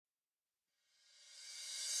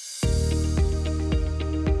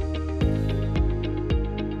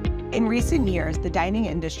In recent years, the dining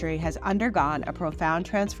industry has undergone a profound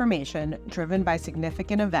transformation driven by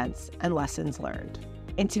significant events and lessons learned.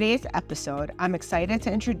 In today's episode, I'm excited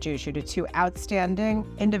to introduce you to two outstanding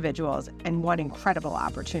individuals and one incredible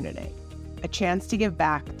opportunity, a chance to give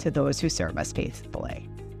back to those who serve us faithfully.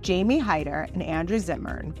 Jamie Hyder and Andrew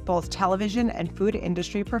Zimmern, both television and food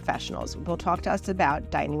industry professionals, will talk to us about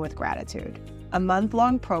Dining with Gratitude, a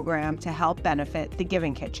month-long program to help benefit The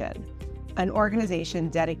Giving Kitchen, an organization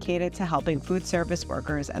dedicated to helping food service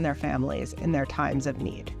workers and their families in their times of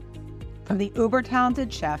need. From the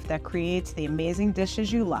uber-talented chef that creates the amazing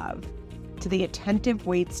dishes you love, to the attentive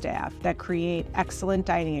wait staff that create excellent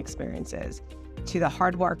dining experiences, to the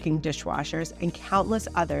hardworking dishwashers and countless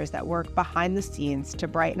others that work behind the scenes to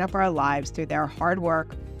brighten up our lives through their hard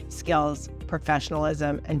work, skills,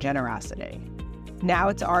 professionalism, and generosity. Now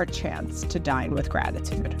it's our chance to dine with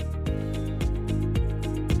gratitude.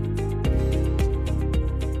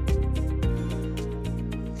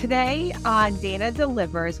 Today on Dana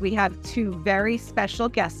Delivers, we have two very special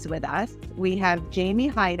guests with us. We have Jamie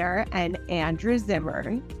Hyder and Andrew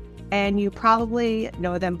Zimmern, and you probably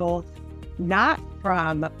know them both not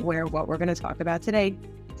from what we're going to talk about today.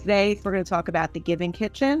 Today, we're going to talk about The Giving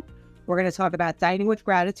Kitchen. We're going to talk about Dining with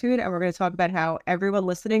Gratitude, and we're going to talk about how everyone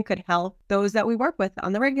listening could help those that we work with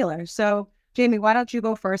on the regular. So, Jamie, why don't you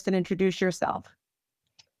go first and introduce yourself?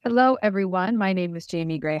 Hello, everyone. My name is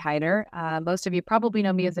Jamie Gray Hyder. Most of you probably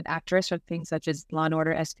know me as an actress from things such as Law &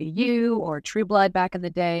 Order SVU or True Blood back in the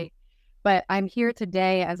day. But I'm here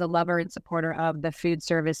today as a lover and supporter of the food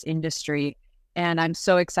service industry. And I'm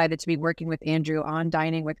so excited to be working with Andrew on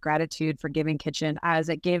Dining with Gratitude for Giving Kitchen, as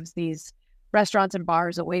it gives these restaurants and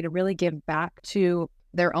bars a way to really give back to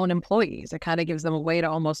their own employees. It kind of gives them a way to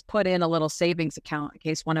almost put in a little savings account in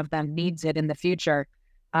case one of them needs it in the future.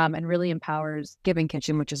 And really empowers Giving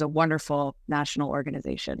Kitchen, which is a wonderful national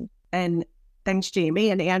organization. And thanks, Jamie.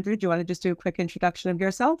 And Andrew, do you want to just do a quick introduction of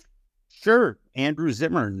yourself? Sure. Andrew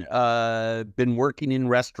Zimmern. Been working in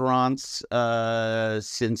restaurants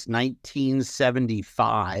since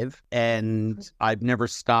 1975, and I've never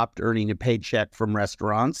stopped earning a paycheck from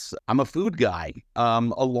restaurants. I'm a food guy.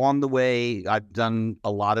 Along the way, I've done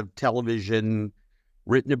a lot of television,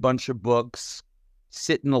 written a bunch of books,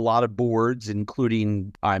 sit in a lot of boards,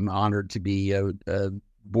 including I'm honored to be a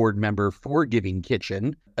board member for Giving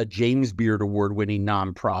Kitchen, a James Beard Award-winning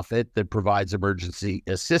nonprofit that provides emergency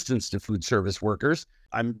assistance to food service workers.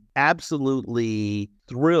 I'm absolutely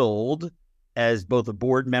thrilled as both a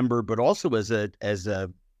board member, but also as a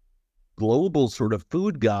global sort of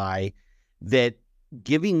food guy, that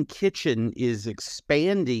Giving Kitchen is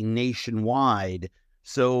expanding nationwide.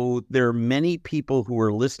 So there are many people who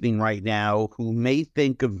are listening right now who may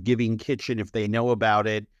think of Giving Kitchen, if they know about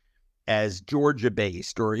it, as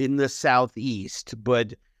Georgia-based or in the Southeast,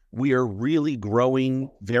 but we are really growing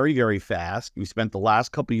very, very fast. We spent the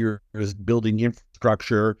last couple of years building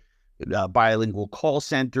infrastructure, bilingual call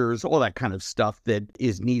centers, all that kind of stuff that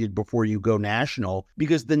is needed before you go national,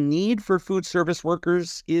 because the need for food service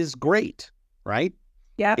workers is great, right?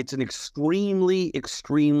 Yeah. It's an extremely,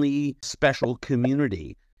 extremely special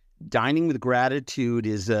community. Dining with Gratitude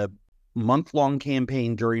is a month-long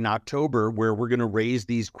campaign during October where we're going to raise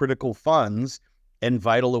these critical funds and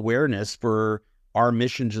vital awareness for our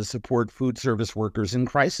mission to support food service workers in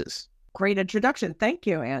crisis. Great introduction. Thank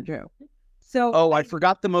you, Andrew. I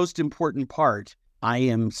forgot the most important part. I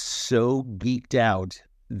am so geeked out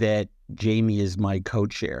that Jamie is my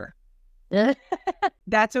co-chair.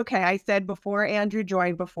 That's okay. I said before Andrew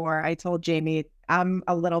joined I told Jamie I'm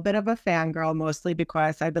a little bit of a fangirl, mostly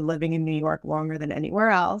because I've been living in New York longer than anywhere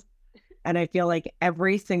else. And I feel like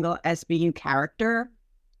every single SVU character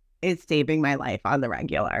is saving my life on the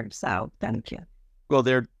regular. So thank you. Well,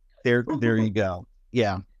 there you go.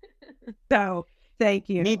 Yeah. So thank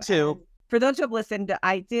you. Me too. And for those who have listened,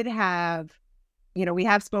 I did have, we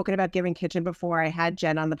have spoken about Giving Kitchen before. I had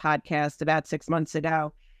Jen on the podcast about 6 months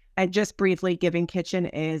ago. And just briefly, Giving Kitchen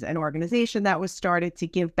is an organization that was started to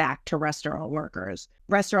give back to restaurant workers.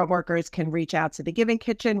 Restaurant workers can reach out to the Giving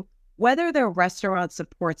Kitchen, whether their restaurant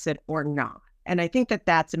supports it or not. And I think that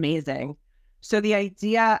that's amazing. So the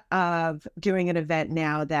idea of doing an event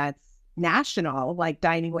now that's national, like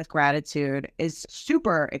Dining with Gratitude, is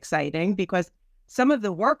super exciting because some of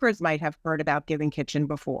the workers might have heard about Giving Kitchen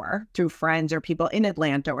before through friends or people in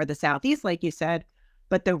Atlanta or the Southeast, like you said,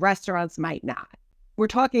 but the restaurants might not. We're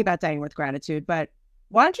talking about Dining with Gratitude, but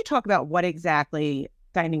why don't you talk about what exactly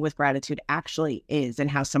Dining with Gratitude actually is and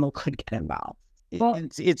how someone could get involved? Well,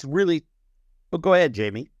 it's really... Well, go ahead,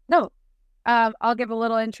 Jamie. No, I'll give a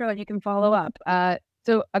little intro and you can follow up.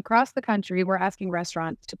 So across the country, we're asking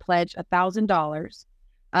restaurants to pledge $1,000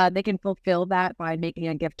 They can fulfill that by making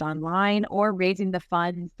a gift online or raising the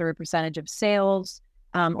funds through a percentage of sales,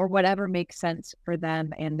 or whatever makes sense for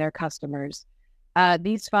them and their customers.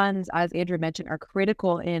 These funds, as Andrew mentioned, are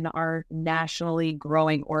critical in our nationally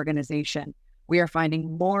growing organization. We are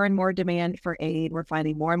finding more and more demand for aid. We're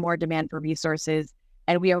finding more and more demand for resources,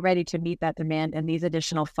 and we are ready to meet that demand. And these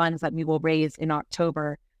additional funds that we will raise in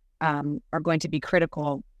October are going to be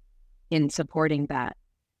critical in supporting that.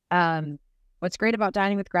 What's great about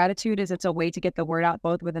Dining with Gratitude is it's a way to get the word out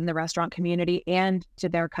both within the restaurant community and to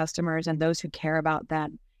their customers and those who care about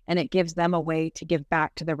them. And it gives them a way to give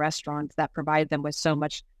back to the restaurants that provide them with so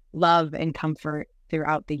much love and comfort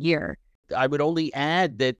throughout the year. I would only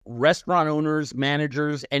add that restaurant owners,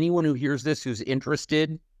 managers, anyone who hears this who's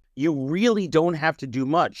interested, you really don't have to do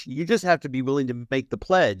much. You just have to be willing to make the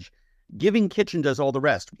pledge. Giving Kitchen does all the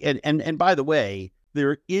rest. And by the way,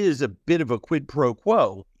 there is a bit of a quid pro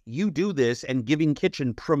quo. You do this and Giving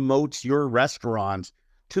Kitchen promotes your restaurant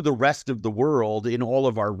to the rest of the world in all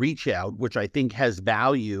of our reach out, which I think has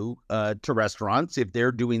value to restaurants. If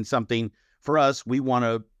they're doing something for us, we want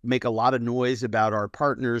to make a lot of noise about our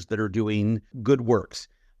partners that are doing good works.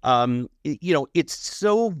 It's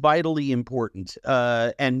so vitally important.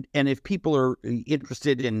 And if people are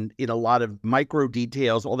interested in a lot of micro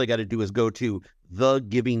details, all they got to do is go to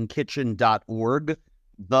thegivingkitchen.org,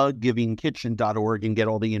 thegivingkitchen.org, and get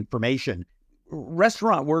all the information.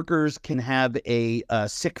 Restaurant workers can have a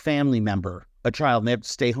sick family member, a child, and they have to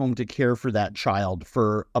stay home to care for that child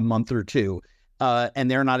for a month or two. And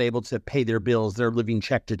they're not able to pay their bills. They're living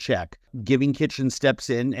check to check. Giving Kitchen steps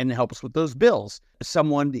in and helps with those bills.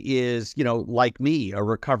 Someone is, like me, a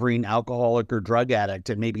recovering alcoholic or drug addict,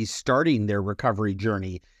 and maybe starting their recovery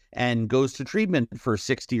journey and goes to treatment for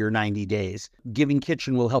 60 or 90 days. Giving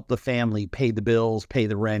Kitchen will help the family pay the bills, pay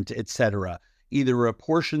the rent, etc., either a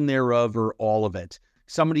portion thereof or all of it.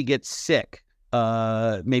 Somebody gets sick,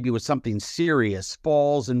 maybe with something serious,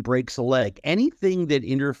 falls and breaks a leg, anything that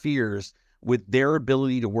interferes with their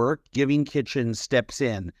ability to work, Giving Kitchen steps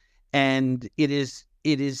in. And it is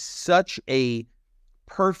such a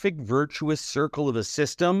perfect, virtuous circle of a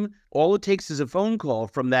system. All it takes is a phone call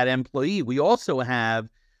from that employee. We also have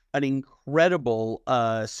an incredible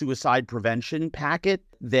suicide prevention packet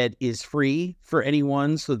that is free for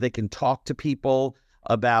anyone so they can talk to people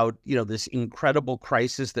about, this incredible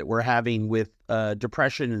crisis that we're having with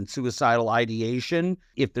depression and suicidal ideation.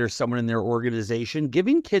 If there's someone in their organization,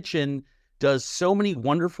 Giving Kitchen does so many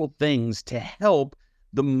wonderful things to help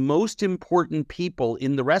the most important people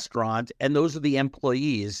in the restaurant, and those are the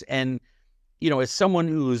employees. And, as someone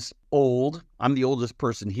who's old, I'm the oldest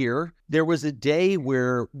person here, there was a day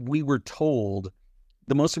where we were told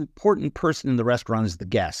the most important person in the restaurant is the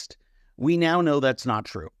guest. We now know that's not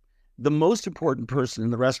true. The most important person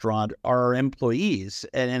in the restaurant are our employees.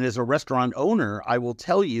 And as a restaurant owner, I will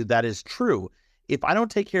tell you that is true. If I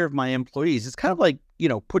don't take care of my employees, it's kind of like,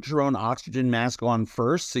 put your own oxygen mask on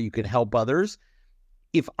first so you can help others.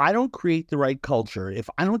 If I don't create the right culture, if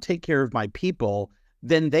I don't take care of my people,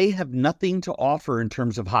 then they have nothing to offer in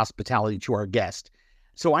terms of hospitality to our guests.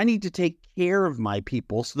 So I need to take care of my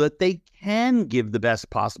people so that they can give the best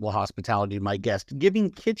possible hospitality to my guests. Giving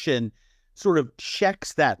Kitchen sort of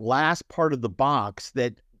checks that last part of the box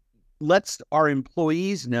that lets our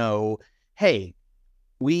employees know, hey,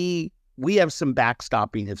 we have some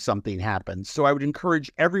backstopping if something happens. So I would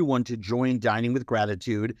encourage everyone to join Dining with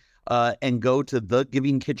Gratitude and go to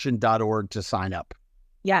thegivingkitchen.org to sign up.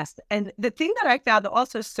 Yes. And the thing that I found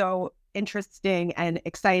also so interesting and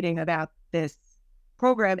exciting about this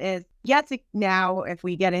program is, yes, now if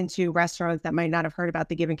we get into restaurants that might not have heard about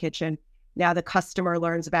the Giving Kitchen, now the customer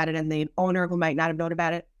learns about it and the owner who might not have known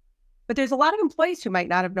about it. But there's a lot of employees who might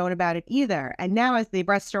not have known about it either. And now as the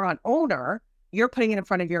restaurant owner, you're putting it in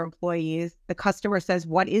front of your employees. The customer says,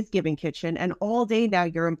 what is Giving Kitchen? And all day now,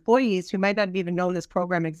 your employees who might not have even known this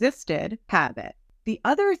program existed have it. The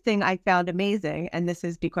other thing I found amazing, and this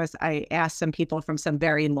is because I asked some people from some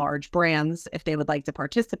very large brands if they would like to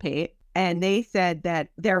participate, and they said that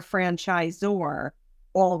their franchisor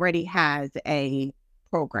already has a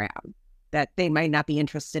program, that they might not be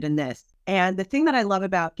interested in this. And the thing that I love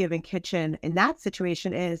about Giving Kitchen in that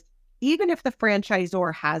situation is, even if the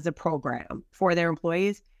franchisor has a program for their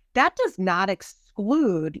employees, that does not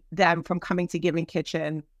exclude them from coming to Giving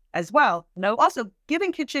Kitchen as well. No. Also,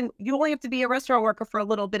 Giving Kitchen, you only have to be a restaurant worker for a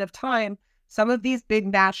little bit of time. Some of these big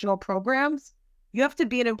national programs, you have to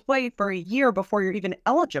be an employee for a year before you're even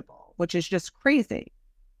eligible, which is just crazy.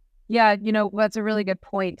 Yeah, that's a really good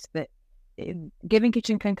point, that Giving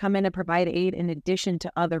Kitchen can come in and provide aid in addition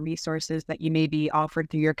to other resources that you may be offered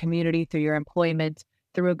through your community, through your employment,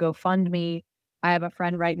 through a GoFundMe. I have a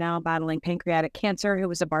friend right now battling pancreatic cancer who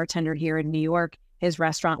was a bartender here in New York. His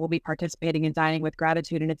restaurant will be participating in Dining with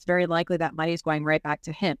Gratitude, and it's very likely that money is going right back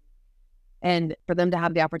to him. And for them to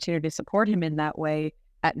have the opportunity to support him in that way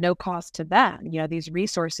at no cost to them, these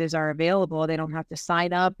resources are available. They don't have to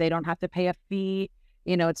sign up. They don't have to pay a fee.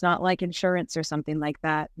 It's not like insurance or something like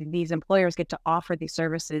that. These employers get to offer these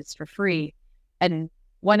services for free. And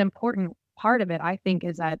one important part of it, I think,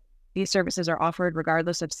 is that these services are offered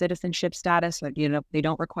regardless of citizenship status. Like, they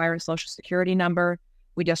don't require a social security number.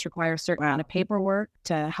 We just require a certain amount of paperwork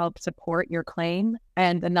to help support your claim.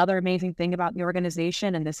 And another amazing thing about the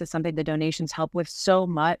organization, and this is something the donations help with so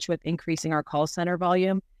much with increasing our call center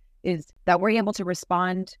volume, is that we're able to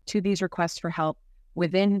respond to these requests for help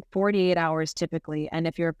within 48 hours typically. And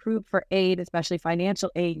if you're approved for aid, especially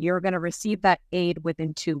financial aid, you're going to receive that aid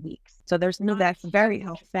within 2 weeks. So there's no That's very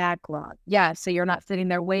helpful. backlog. Yeah, so you're not sitting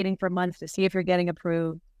there waiting for months to see if you're getting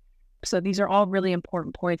approved. So these are all really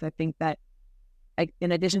important points. I think that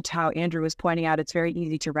in addition to how Andrew was pointing out, it's very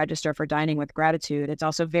easy to register for Dining with Gratitude. It's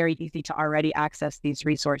also very easy to already access these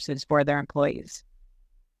resources for their employees.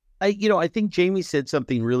 I think Jamie said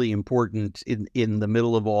something really important in the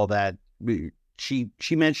middle of all that. She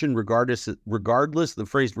mentioned regardless the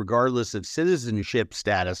phrase regardless of citizenship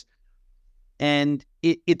status, and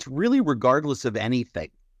it's really regardless of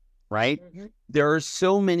anything, right? Mm-hmm. There are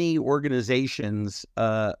so many organizations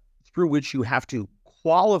through which you have to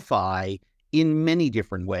qualify in many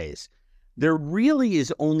different ways. There really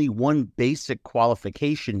is only one basic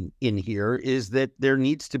qualification in here, is that there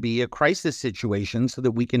needs to be a crisis situation so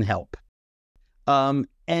that we can help.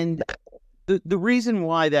 And the reason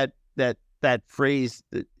why that phrase,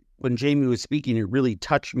 when Jamie was speaking, it really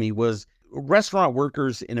touched me, was restaurant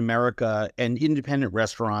workers in America and independent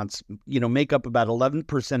restaurants, make up about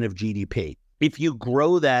 11% of GDP. If you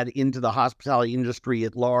grow that into the hospitality industry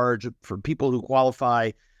at large, for people who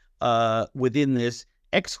qualify within this,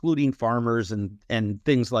 excluding farmers and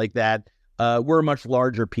things like that, we're a much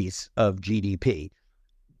larger piece of GDP.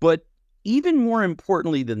 But even more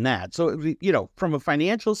importantly than that, so from a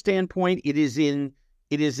financial standpoint, it is in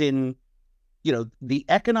the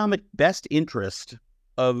economic best interest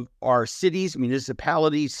of our cities,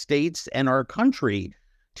 municipalities, states, and our country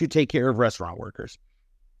to take care of restaurant workers.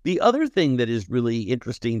 The other thing that is really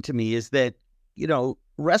interesting to me is that,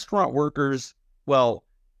 restaurant workers, well,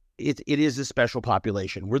 it is a special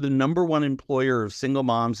population. We're the number one employer of single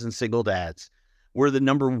moms and single dads. We're the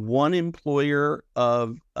number one employer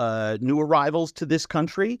of new arrivals to this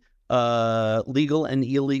country, legal and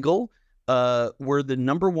illegal. We're the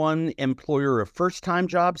number one employer of first-time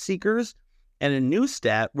job seekers. And a new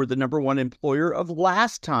stat, we're the number one employer of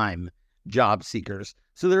last-time job seekers.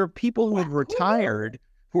 So there are people who have retired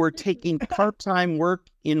who are taking part-time work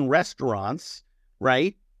in restaurants,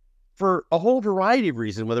 right, for a whole variety of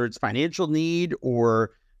reasons, whether it's financial need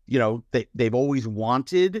or, they've always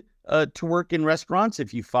wanted to work in restaurants.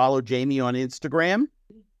 If you follow Jamie on Instagram,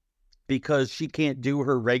 because she can't do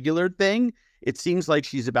her regular thing, it seems like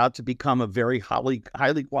she's about to become a very highly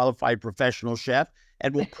qualified professional chef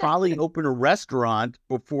and will probably open a restaurant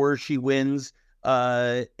before she wins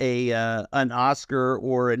an Oscar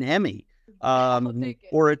or an Emmy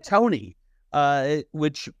or a Tony.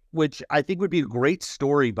 Which I think would be a great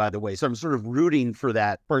story, by the way. So I'm sort of rooting for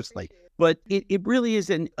that personally. But it really is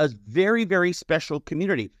a very, very special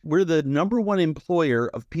community. We're the number one employer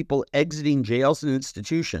of people exiting jails and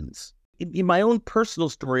institutions. In my own personal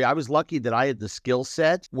story, I was lucky that I had the skill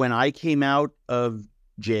set when I came out of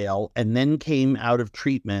jail and then came out of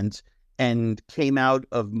treatment and came out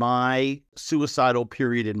of my suicidal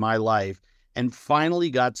period in my life and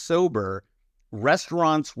finally got sober.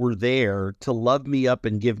 Restaurants were there to love me up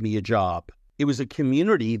and give me a job. It was a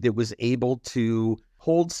community that was able to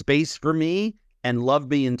hold space for me and love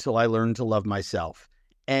me until I learned to love myself.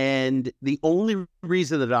 And the only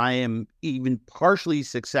reason that I am even partially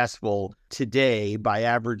successful today by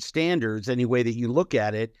average standards, any way that you look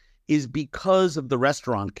at it, is because of the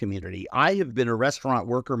restaurant community. I have been a restaurant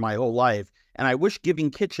worker my whole life, and I wish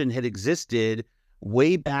Giving Kitchen had existed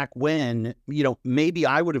way back when, maybe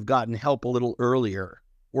I would have gotten help a little earlier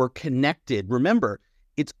or connected. Remember,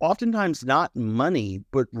 it's oftentimes not money,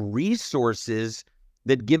 but resources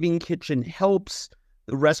that Giving Kitchen helps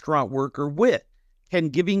the restaurant worker with. Can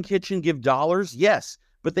Giving Kitchen give dollars? Yes,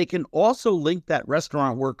 but they can also link that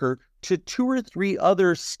restaurant worker to 2 or 3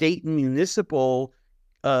 other state and municipal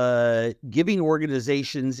giving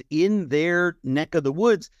organizations in their neck of the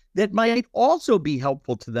woods that might also be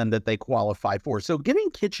helpful to them that they qualify for. So Giving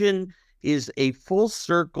Kitchen is a full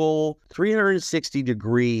circle,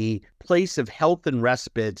 360-degree place of health and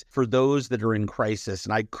respite for those that are in crisis.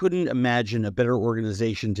 And I couldn't imagine a better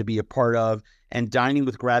organization to be a part of. And Dining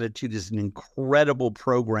with Gratitude is an incredible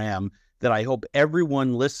program that I hope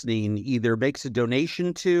everyone listening either makes a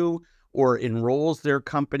donation to or enrolls their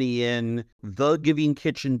company in.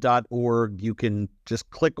 thegivingkitchen.org. You can just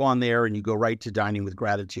click on there and you go right to Dining with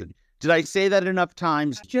Gratitude. Did I say that enough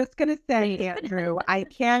times? Just going to say, Andrew, I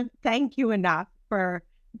can't thank you enough for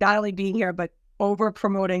not only being here, but over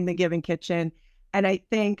promoting the Giving Kitchen. And I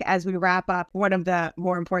think as we wrap up, one of the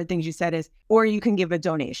more important things you said is, or you can give a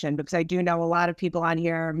donation, because I do know a lot of people on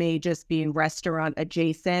here may just be restaurant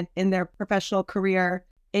adjacent in their professional career.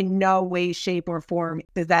 In no way, shape, or form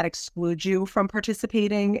does that exclude you from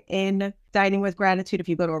participating in Dining with Gratitude. If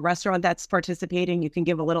you go to a restaurant that's participating, you can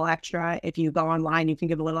give a little extra. If you go online, you can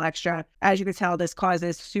give a little extra. As you can tell, this cause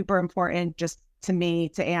is super important just to me,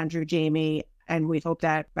 to Andrew, Jamie, and we hope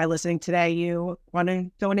that by listening today, you want to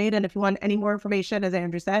donate. And if you want any more information, as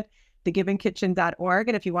Andrew said, thegivingkitchen.org.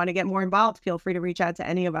 And if you want to get more involved, feel free to reach out to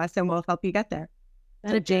any of us and we'll help you get there.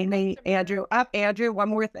 So Jamie, Andrew, one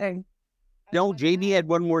more thing. No, Jamie had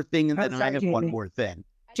one more thing, and then sorry, I have Jamie. one more thing.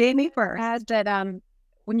 Jamie first. Add that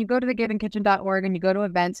when you go to thegivingkitchen.org and you go to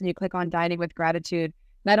events and you click on Dining with Gratitude,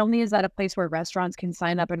 not only is that a place where restaurants can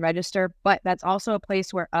sign up and register, but that's also a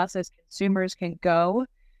place where us as consumers can go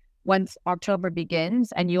once October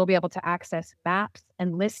begins, and you'll be able to access maps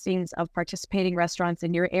and listings of participating restaurants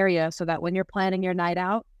in your area so that when you're planning your night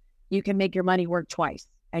out, you can make your money work twice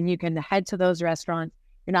and you can head to those restaurants.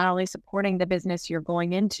 You're not only supporting the business you're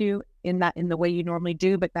going into in the way you normally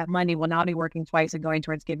do, but that money will now be working twice and going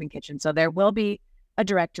towards Giving Kitchen. So there will be a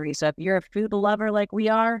directory. So if you're a food lover like we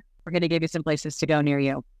are, we're going to give you some places to go near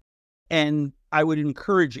you. And I would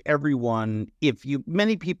encourage everyone,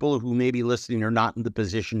 many people who may be listening are not in the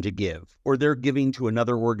position to give, or they're giving to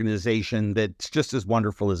another organization that's just as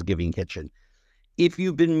wonderful as Giving Kitchen. If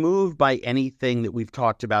you've been moved by anything that we've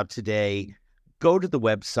talked about today, go to the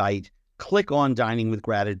website, click on Dining with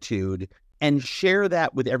Gratitude, and share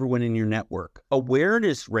that with everyone in your network.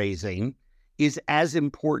 Awareness raising is as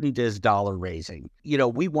important as dollar raising.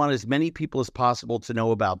 We want as many people as possible to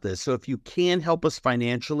know about this. So if you can help us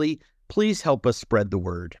financially, please help us spread the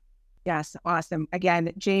word. Yes, awesome.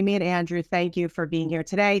 Again, Jamie and Andrew, thank you for being here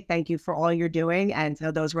today. Thank you for all you're doing. And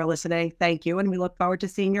to those who are listening, thank you. And we look forward to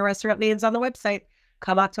seeing your restaurant names on the website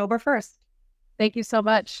come October 1st. Thank you so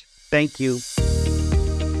much. Thank you.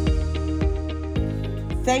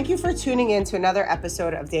 Thank you for tuning in to another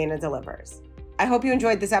episode of Dana Delivers. I hope you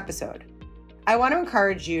enjoyed this episode. I want to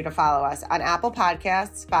encourage you to follow us on Apple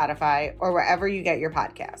Podcasts, Spotify, or wherever you get your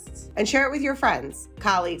podcasts. And share it with your friends,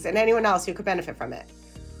 colleagues, and anyone else who could benefit from it.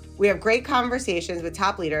 We have great conversations with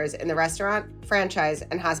top leaders in the restaurant, franchise,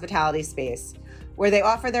 and hospitality space, where they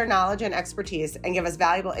offer their knowledge and expertise and give us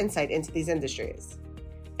valuable insight into these industries.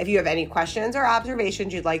 If you have any questions or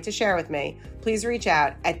observations you'd like to share with me, please reach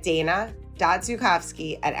out at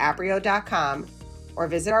dana.zukovsky@aprio.com or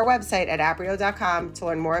visit our website at aprio.com to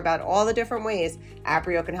learn more about all the different ways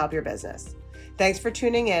Aprio can help your business. Thanks for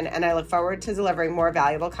tuning in, and I look forward to delivering more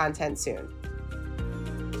valuable content soon.